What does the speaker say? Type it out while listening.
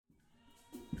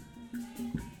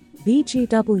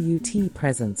BGWT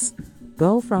presents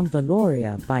Girl from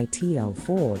Valoria by T.L.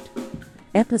 Ford.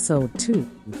 Episode 2,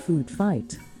 Food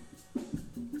Fight.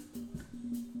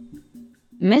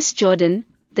 Miss Jordan,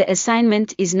 the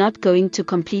assignment is not going to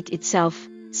complete itself,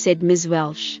 said Ms.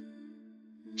 Welsh.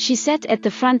 She sat at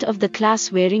the front of the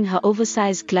class wearing her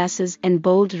oversized glasses and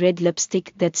bold red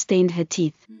lipstick that stained her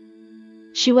teeth.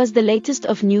 She was the latest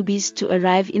of newbies to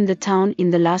arrive in the town in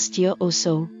the last year or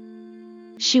so.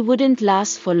 She wouldn't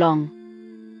last for long.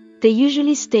 They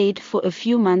usually stayed for a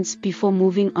few months before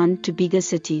moving on to bigger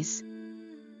cities.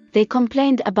 They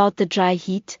complained about the dry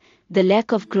heat, the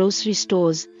lack of grocery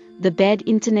stores, the bad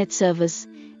internet service,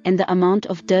 and the amount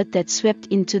of dirt that swept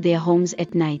into their homes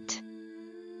at night.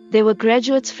 They were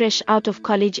graduates fresh out of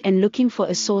college and looking for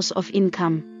a source of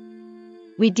income.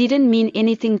 We didn't mean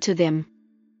anything to them.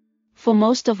 For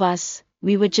most of us,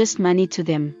 we were just money to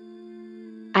them.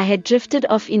 I had drifted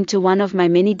off into one of my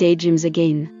many daydreams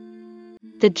again.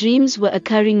 The dreams were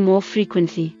occurring more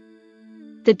frequently.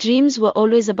 The dreams were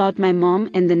always about my mom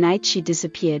and the night she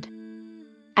disappeared.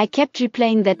 I kept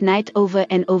replaying that night over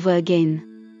and over again.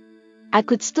 I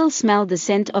could still smell the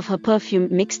scent of her perfume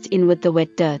mixed in with the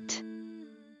wet dirt.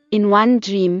 In one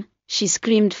dream, she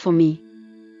screamed for me.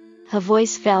 Her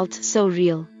voice felt so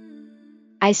real.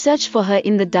 I searched for her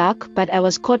in the dark, but I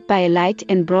was caught by a light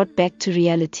and brought back to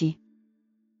reality.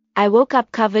 I woke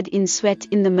up covered in sweat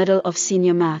in the middle of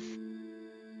senior math.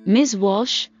 Ms.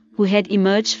 Walsh, who had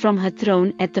emerged from her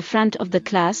throne at the front of the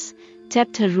class,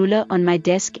 tapped her ruler on my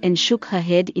desk and shook her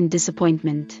head in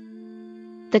disappointment.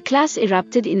 The class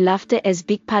erupted in laughter as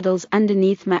big puddles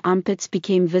underneath my armpits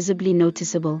became visibly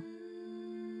noticeable.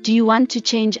 "Do you want to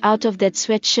change out of that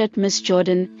sweatshirt, Miss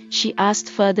Jordan?" she asked,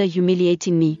 further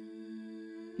humiliating me.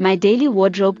 My daily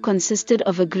wardrobe consisted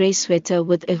of a gray sweater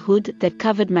with a hood that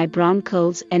covered my brown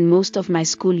curls and most of my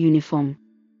school uniform.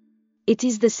 It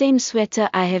is the same sweater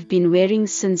I have been wearing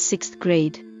since 6th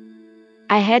grade.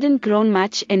 I hadn't grown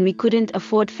much and we couldn't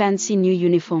afford fancy new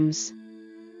uniforms.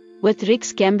 With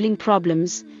Rick's gambling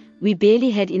problems, we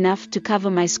barely had enough to cover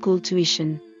my school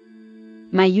tuition.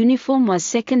 My uniform was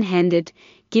second-handed,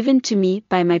 given to me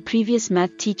by my previous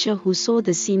math teacher who saw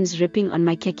the seams ripping on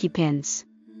my khaki pants.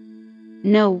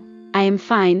 "No, I am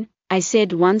fine," I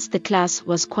said once the class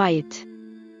was quiet.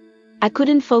 I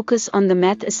couldn't focus on the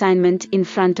math assignment in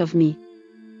front of me.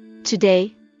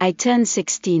 Today, I turned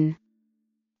 16.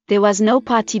 There was no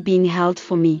party being held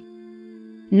for me.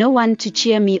 No one to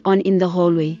cheer me on in the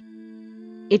hallway.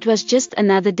 It was just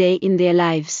another day in their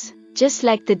lives, just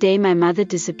like the day my mother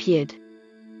disappeared.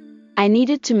 I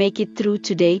needed to make it through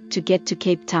today to get to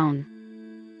Cape Town.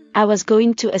 I was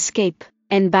going to escape,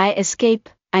 and by escape,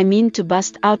 I mean to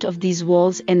bust out of these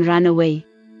walls and run away.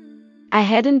 I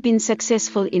hadn't been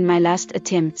successful in my last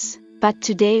attempts, but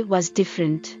today was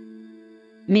different.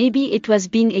 Maybe it was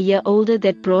being a year older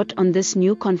that brought on this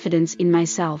new confidence in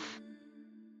myself.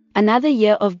 Another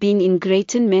year of being in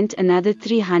Greyton meant another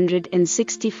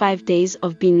 365 days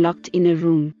of being locked in a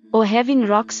room, or having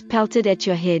rocks pelted at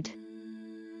your head.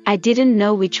 I didn't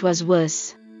know which was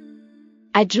worse.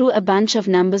 I drew a bunch of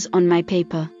numbers on my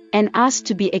paper and asked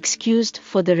to be excused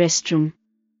for the restroom.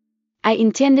 I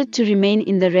intended to remain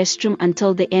in the restroom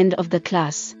until the end of the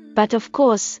class, but of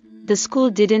course, the school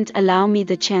didn't allow me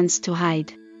the chance to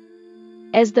hide.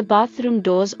 As the bathroom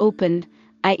doors opened,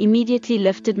 I immediately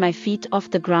lifted my feet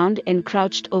off the ground and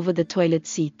crouched over the toilet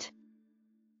seat.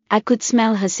 I could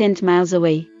smell her scent miles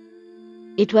away.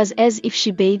 It was as if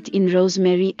she bathed in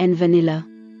rosemary and vanilla.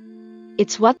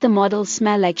 "It's what the models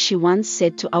smell like," she once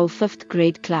said to our 5th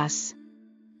grade class.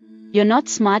 "You're not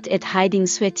smart at hiding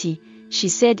sweaty," she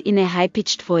said in a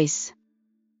high-pitched voice.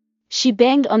 She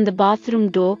banged on the bathroom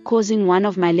door, causing one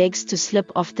of my legs to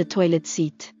slip off the toilet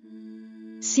seat.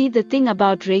 See, the thing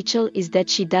about Rachel is that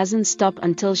she doesn't stop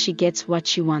until she gets what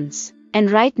she wants. And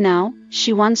right now,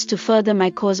 she wants to further my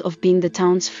cause of being the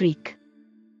town's freak.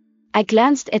 I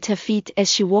glanced at her feet as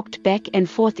she walked back and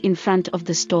forth in front of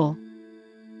the stall.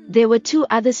 There were 2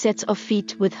 other sets of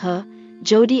feet with her,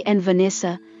 Jody and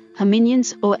Vanessa, her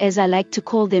minions, or as I like to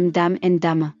call them, Dumb and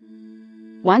Dumber.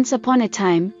 Once upon a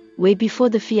time, way before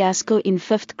the fiasco in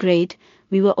 5th grade,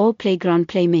 we were all playground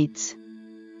playmates.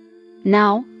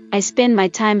 Now, I spend my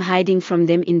time hiding from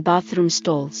them in bathroom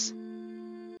stalls.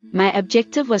 My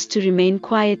objective was to remain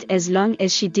quiet as long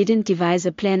as she didn't devise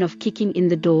a plan of kicking in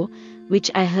the door, which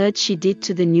I heard she did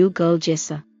to the new girl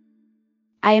Jessa.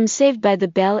 I am saved by the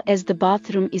bell as the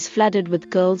bathroom is flooded with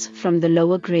girls from the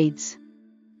lower grades.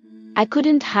 I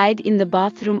couldn't hide in the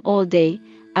bathroom all day.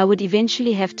 I would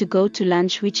eventually have to go to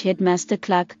lunch, which Headmaster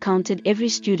Clark counted every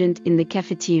student in the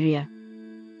cafeteria.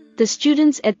 The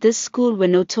students at this school were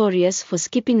notorious for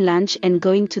skipping lunch and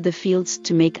going to the fields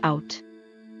to make out.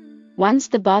 Once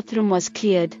the bathroom was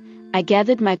cleared, I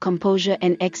gathered my composure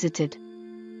and exited.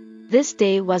 This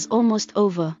day was almost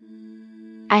over.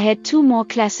 I had 2 more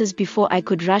classes before I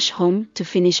could rush home to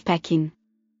finish packing.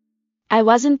 I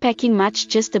wasn't packing much,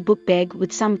 just a book bag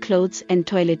with some clothes and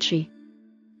toiletry.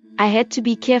 I had to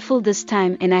be careful this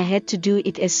time, and I had to do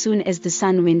it as soon as the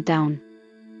sun went down.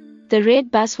 The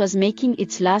red bus was making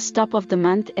its last stop of the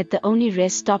month at the only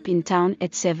rest stop in town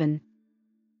at 7.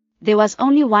 There was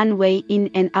only one way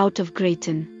in and out of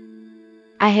Greyton.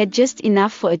 I had just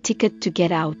enough for a ticket to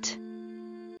get out.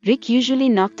 Rick usually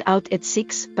knocked out at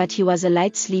 6, but he was a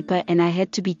light sleeper and I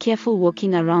had to be careful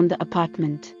walking around the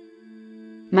apartment.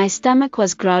 My stomach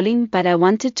was growling, but I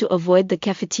wanted to avoid the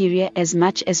cafeteria as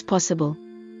much as possible.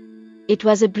 It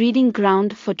was a breeding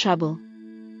ground for trouble.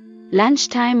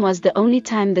 Lunchtime was the only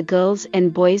time the girls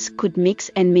and boys could mix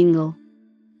and mingle.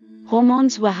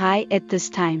 Hormones were high at this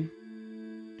time.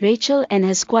 Rachel and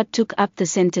her squad took up the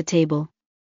center table.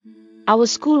 Our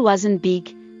school wasn't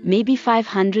big, maybe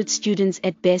 500 students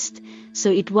at best, so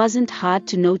it wasn't hard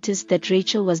to notice that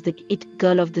Rachel was the it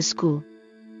girl of the school.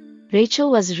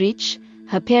 Rachel was rich.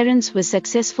 Her parents were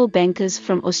successful bankers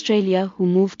from Australia who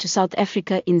moved to South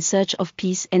Africa in search of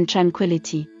peace and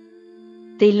tranquility.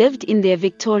 They lived in their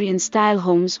Victorian-style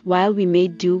homes while we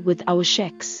made do with our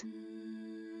shacks.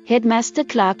 Headmaster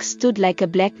Clark stood like a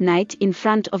black knight in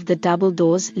front of the double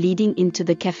doors leading into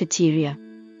the cafeteria.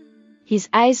 His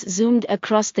eyes zoomed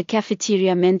across the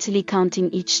cafeteria, mentally counting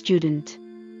each student.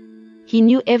 He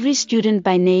knew every student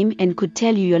by name and could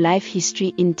tell you your life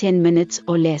history in 10 minutes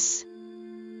or less.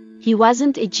 He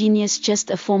wasn't a genius,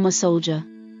 just a former soldier.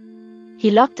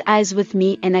 He locked eyes with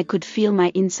me and I could feel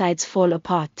my insides fall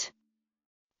apart.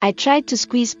 I tried to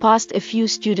squeeze past a few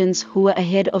students who were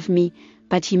ahead of me,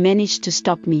 but he managed to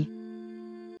stop me.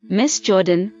 "Miss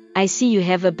Jordan, I see you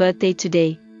have a birthday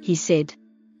today," he said.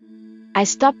 I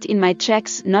stopped in my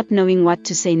tracks, not knowing what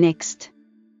to say next.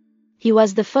 He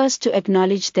was the first to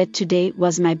acknowledge that today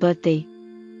was my birthday.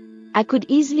 I could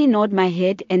easily nod my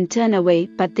head and turn away,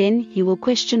 but then he will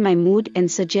question my mood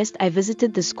and suggest I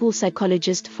visited the school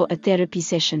psychologist for a therapy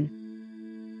session.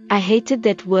 I hated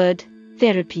that word,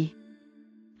 therapy.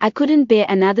 I couldn't bear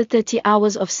another 30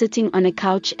 hours of sitting on a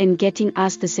couch and getting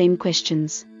asked the same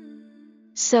questions.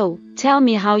 "So, tell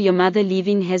me how your mother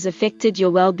leaving has affected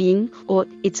your well-being, or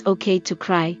it's okay to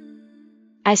cry."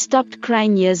 I stopped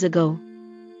crying years ago.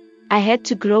 I had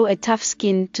to grow a tough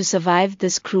skin to survive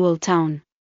this cruel town.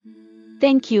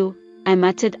 "Thank you," I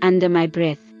muttered under my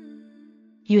breath.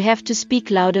 "You have to speak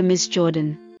louder, Miss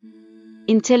Jordan.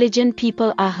 Intelligent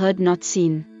people are heard, not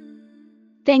seen."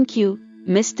 "Thank you,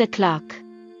 Mr. Clark."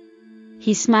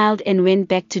 He smiled and went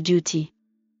back to duty.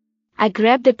 I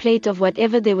grabbed a plate of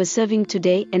whatever they were serving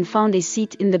today and found a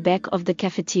seat in the back of the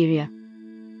cafeteria.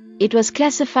 It was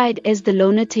classified as the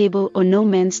loner table or no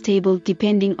man's table,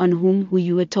 depending on who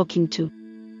you were talking to.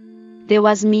 There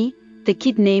was me, the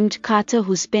kid named Carter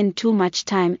who spent too much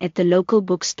time at the local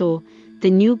bookstore, the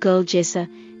new girl Jessa,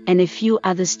 and a few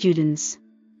other students.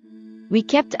 We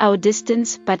kept our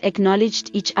distance but acknowledged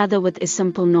each other with a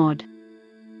simple nod.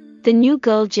 The new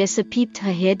girl Jessa peeped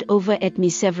her head over at me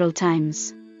several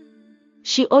times.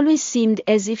 She always seemed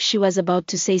as if she was about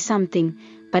to say something,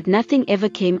 but nothing ever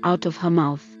came out of her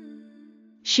mouth.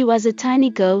 She was a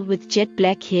tiny girl with jet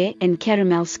black hair and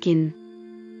caramel skin.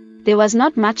 There was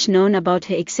not much known about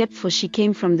her except for she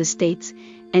came from the States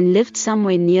and lived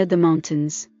somewhere near the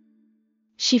mountains.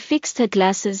 She fixed her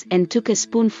glasses and took a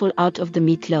spoonful out of the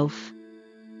meatloaf.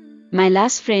 My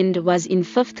last friend was in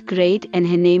 5th grade and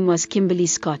her name was Kimberly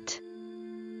Scott.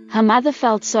 Her mother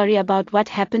felt sorry about what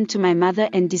happened to my mother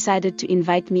and decided to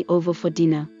invite me over for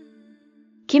dinner.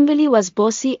 Kimberly was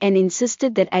bossy and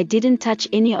insisted that I didn't touch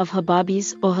any of her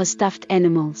Barbies or her stuffed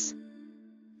animals.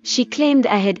 She claimed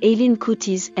I had alien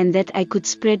cooties and that I could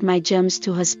spread my germs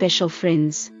to her special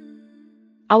friends.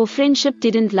 Our friendship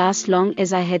didn't last long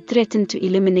as I had threatened to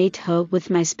eliminate her with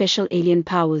my special alien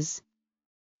powers.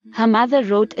 Her mother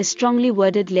wrote a strongly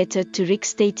worded letter to Rick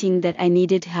stating that I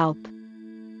needed help.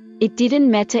 It didn't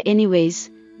matter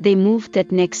anyways, they moved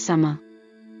that next summer.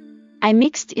 I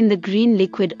mixed in the green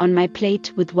liquid on my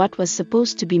plate with what was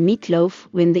supposed to be meatloaf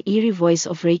when the eerie voice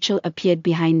of Rachel appeared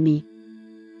behind me.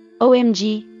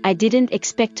 "OMG, I didn't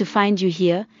expect to find you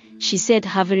here," she said,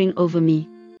 hovering over me.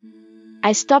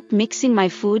 I stopped mixing my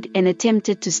food and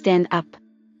attempted to stand up.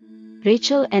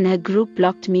 Rachel and her group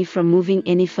blocked me from moving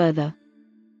any further.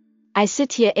 "I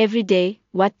sit here every day,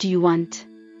 what do you want?"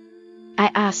 I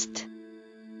asked.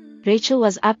 Rachel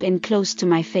was up and close to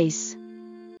my face.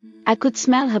 I could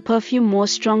smell her perfume more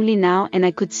strongly now, and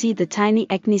I could see the tiny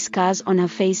acne scars on her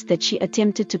face that she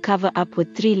attempted to cover up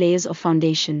with 3 layers of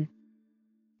foundation.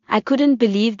 I couldn't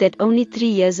believe that only 3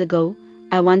 years ago,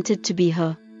 I wanted to be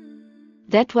her.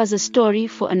 That was a story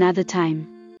for another time.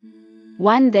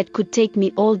 One that could take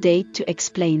me all day to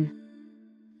explain.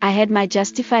 I had my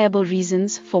justifiable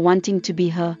reasons for wanting to be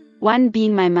her, one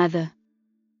being my mother.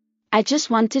 "I just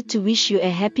wanted to wish you a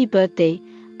happy birthday,"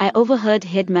 I overheard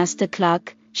Headmaster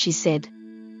Clark, she said.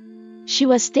 She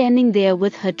was standing there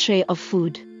with her tray of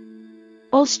food.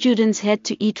 All students had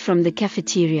to eat from the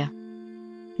cafeteria.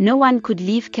 No one could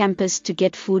leave campus to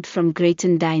get food from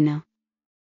Grayton Diner.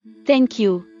 "Thank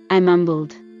you," I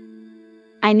mumbled.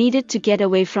 I needed to get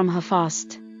away from her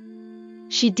fast.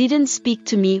 She didn't speak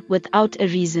to me without a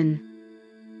reason.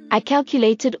 I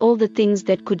calculated all the things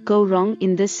that could go wrong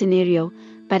in this scenario,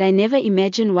 but I never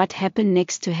imagined what happened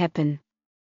next to happen.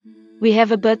 "We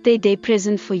have a birthday day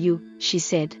present for you," she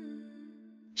said.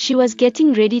 She was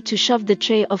getting ready to shove the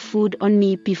tray of food on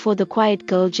me before the quiet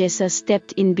girl Jessa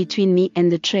stepped in between me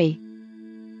and the tray.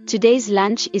 "Today's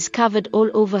lunch is covered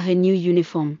all over her new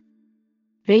uniform."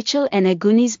 Rachel and her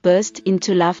goonies burst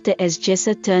into laughter as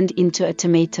Jessa turned into a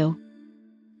tomato.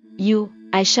 "You,"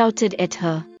 I shouted at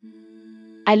her.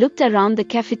 I looked around the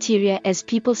cafeteria as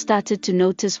people started to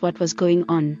notice what was going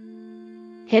on.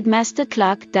 Headmaster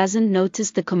Clark doesn't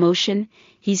notice the commotion,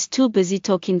 he's too busy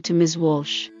talking to Ms.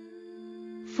 Walsh.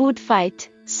 "Food fight,"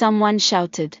 someone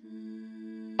shouted.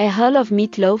 A hurl of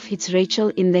meatloaf hits Rachel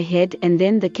in the head and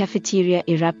then the cafeteria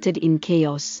erupted in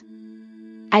chaos.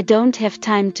 I don't have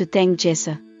time to thank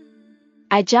Jessa.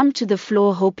 I jumped to the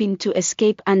floor hoping to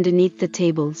escape underneath the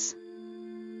tables.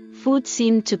 Food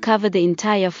seemed to cover the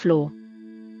entire floor.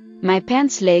 My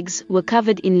pants' legs were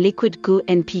covered in liquid goo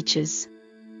and peaches.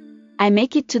 I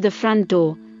make it to the front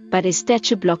door, but a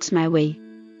statue blocks my way.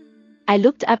 I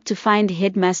looked up to find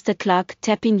Headmaster Clark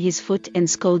tapping his foot and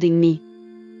scolding me.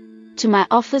 "To my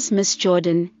office, Miss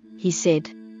Jordan," he said.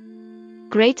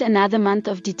 Great, another month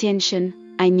of detention,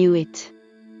 I knew it.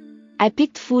 I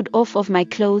picked food off of my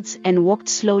clothes and walked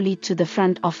slowly to the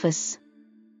front office.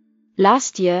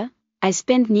 Last year, I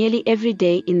spent nearly every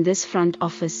day in this front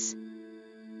office.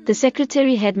 The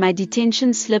secretary had my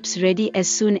detention slips ready as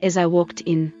soon as I walked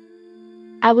in.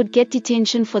 I would get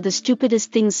detention for the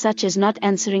stupidest things such as not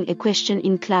answering a question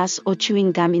in class or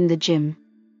chewing gum in the gym.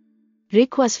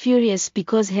 Rick was furious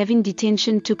because having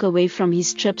detention took away from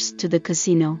his trips to the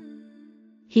casino.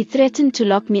 He threatened to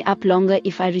lock me up longer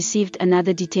if I received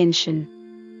another detention.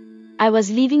 I was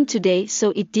leaving today,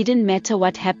 so it didn't matter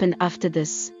what happened after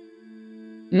this.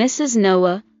 Mrs.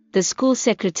 Noah, the school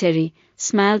secretary,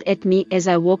 smiled at me as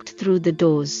I walked through the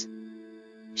doors.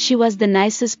 She was the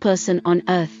nicest person on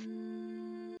earth.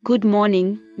 "Good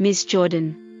morning, Miss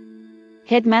Jordan.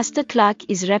 Headmaster Clark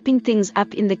is wrapping things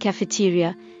up in the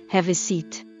cafeteria, have a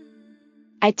seat."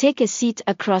 I take a seat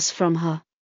across from her.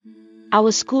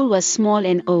 Our school was small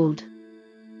and old.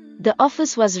 The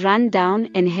office was run down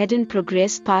and hadn't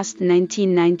progressed past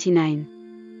 1999.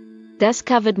 Dust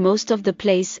covered most of the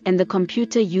place and the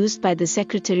computer used by the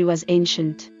secretary was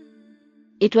ancient.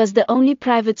 It was the only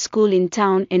private school in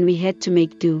town and we had to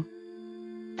make do.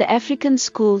 The African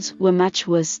schools were much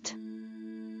worse.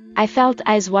 I felt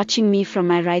eyes watching me from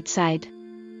my right side.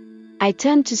 I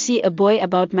turned to see a boy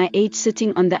about my age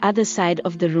sitting on the other side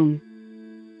of the room.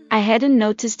 I hadn't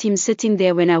noticed him sitting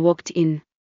there when I walked in.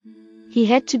 He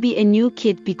had to be a new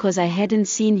kid because I hadn't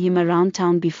seen him around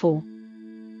town before.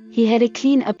 He had a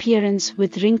clean appearance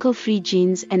with wrinkle-free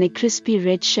jeans and a crispy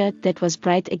red shirt that was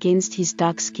bright against his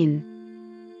dark skin.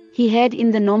 He had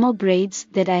in the normal braids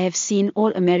that I have seen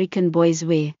all American boys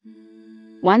wear.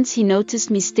 Once he noticed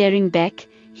me staring back,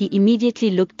 he immediately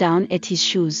looked down at his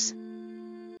shoes.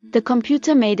 The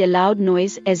computer made a loud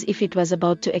noise as if it was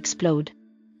about to explode.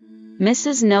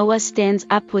 Mrs. Noah stands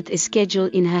up with a schedule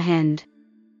in her hand.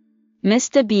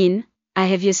 "Mr. Bean, I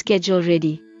have your schedule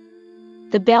ready.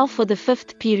 The bell for the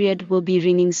 5th period will be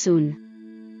ringing soon.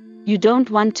 You don't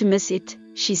want to miss it,"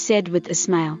 she said with a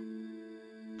smile.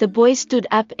 The boy stood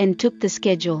up and took the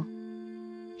schedule.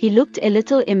 He looked a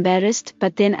little embarrassed,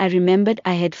 but then I remembered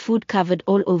I had food covered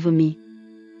all over me.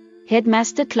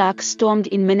 Headmaster Clark stormed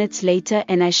in minutes later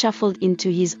and I shuffled into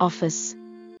his office.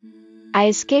 I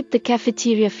escaped the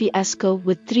cafeteria fiasco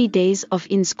with 3 days of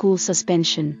in-school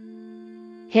suspension.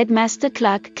 Headmaster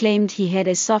Clark claimed he had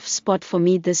a soft spot for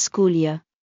me this school year.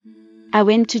 I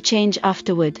went to change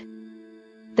afterward.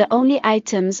 The only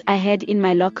items I had in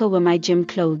my locker were my gym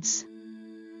clothes.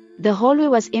 The hallway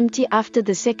was empty after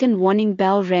the second warning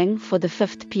bell rang for the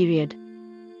 5th period.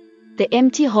 The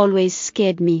empty hallways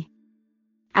scared me.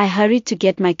 I hurried to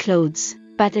get my clothes,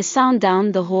 But a sound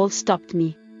down the hall stopped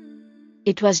me.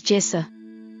 It was Jessa.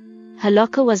 Her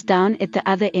locker was down at the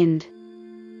other end.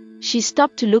 She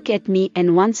stopped to look at me,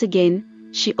 and once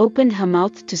again, she opened her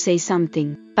mouth to say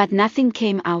something, but nothing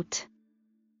came out.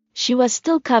 She was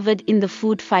still covered in the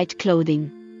food fight clothing.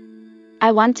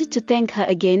 I wanted to thank her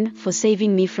again for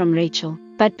saving me from Rachel,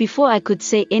 but before I could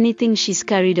say anything, she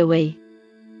scurried away.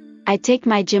 I take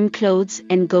my gym clothes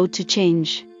and go to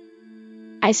change.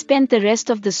 I spent the rest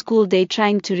of the school day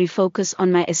trying to refocus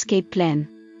on my escape plan.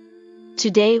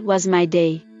 Today was my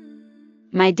day.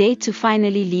 My day to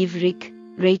finally leave Rick,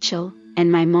 Rachel,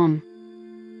 and my mom.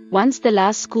 Once the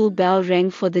last school bell rang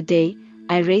for the day,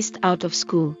 I raced out of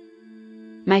school.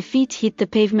 My feet hit the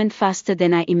pavement faster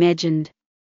than I imagined.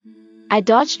 I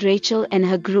dodged Rachel and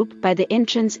her group by the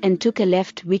entrance and took a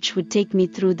left which would take me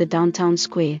through the downtown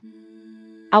square.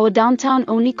 Our downtown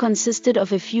only consisted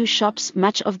of a few shops,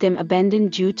 much of them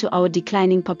abandoned due to our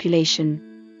declining population.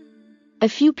 A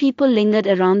few people lingered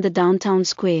around the downtown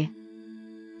square.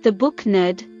 The book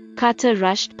nerd, Carter,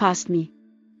 rushed past me.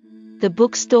 The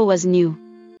bookstore was new.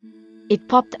 It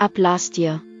popped up last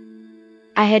year.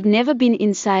 I had never been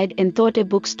inside and thought a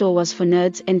bookstore was for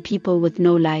nerds and people with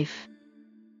no life.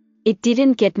 It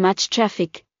didn't get much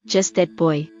traffic, just that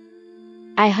boy.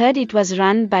 I heard it was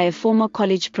run by a former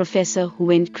college professor who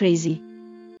went crazy.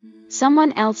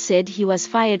 Someone else said he was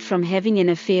fired from having an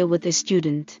affair with a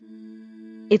student.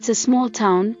 It's a small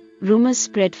town, rumors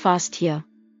spread fast here.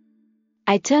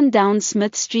 I turned down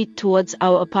Smith Street towards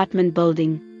our apartment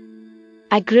building.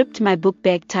 I gripped my book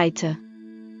bag tighter.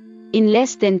 In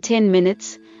less than 10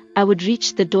 minutes, I would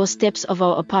reach the doorsteps of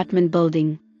our apartment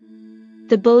building.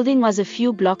 The building was a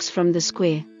few blocks from the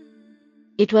square.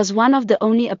 It was one of the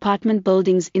only apartment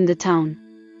buildings in the town.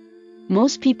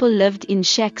 Most people lived in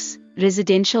shacks,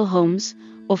 residential homes,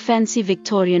 or fancy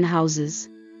Victorian houses.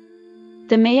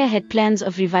 The mayor had plans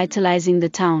of revitalizing the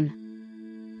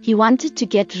town. He wanted to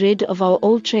get rid of our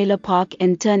old trailer park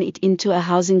and turn it into a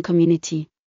housing community.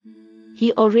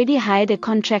 He already hired a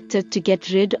contractor to get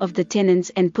rid of the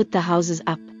tenants and put the houses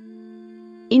up.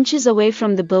 Inches away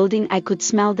from the building, I could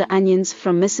smell the onions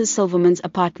from Mrs. Silverman's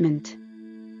apartment.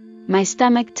 My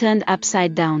stomach turned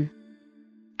upside down.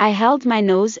 I held my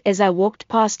nose as I walked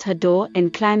past her door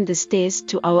and climbed the stairs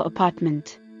to our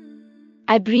apartment.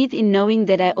 I breathed in knowing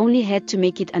that I only had to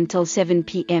make it until 7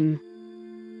 p.m.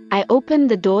 I opened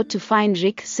the door to find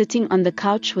Rick sitting on the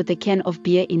couch with a can of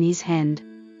beer in his hand.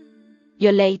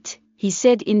 "You're late," he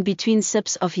said in between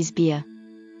sips of his beer.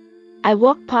 I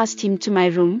walked past him to my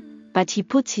room, but he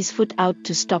puts his foot out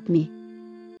to stop me.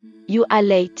 "You are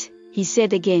late," he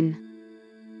said again.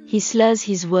 He slurs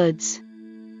his words.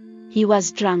 He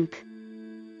was drunk.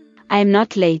 "I am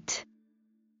not late.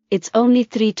 It's only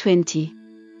 3:20.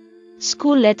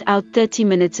 School let out 30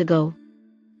 minutes ago.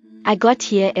 I got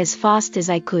here as fast as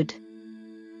I could."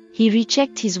 He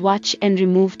rechecked his watch and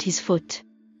removed his foot.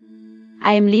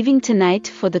 "I am leaving tonight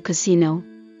for the casino.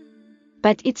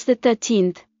 But it's the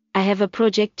 13th, I have a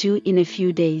project due in a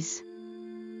few days.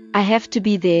 I have to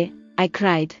be there," I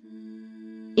cried.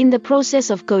 In the process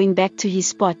of going back to his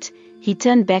spot, he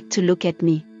turned back to look at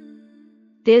me.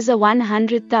 "There's a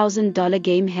 $100,000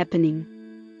 game happening.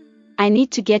 I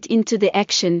need to get into the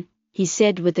action," he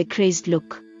said with a crazed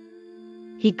look.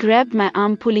 He grabbed my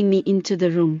arm, pulling me into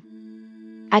the room.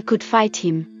 I could fight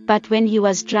him, but when he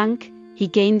was drunk, he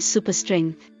gained super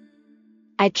strength.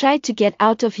 I tried to get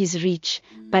out of his reach,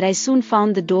 but I soon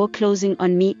found the door closing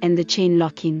on me and the chain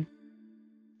locking.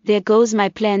 There goes my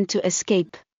plan to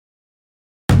escape.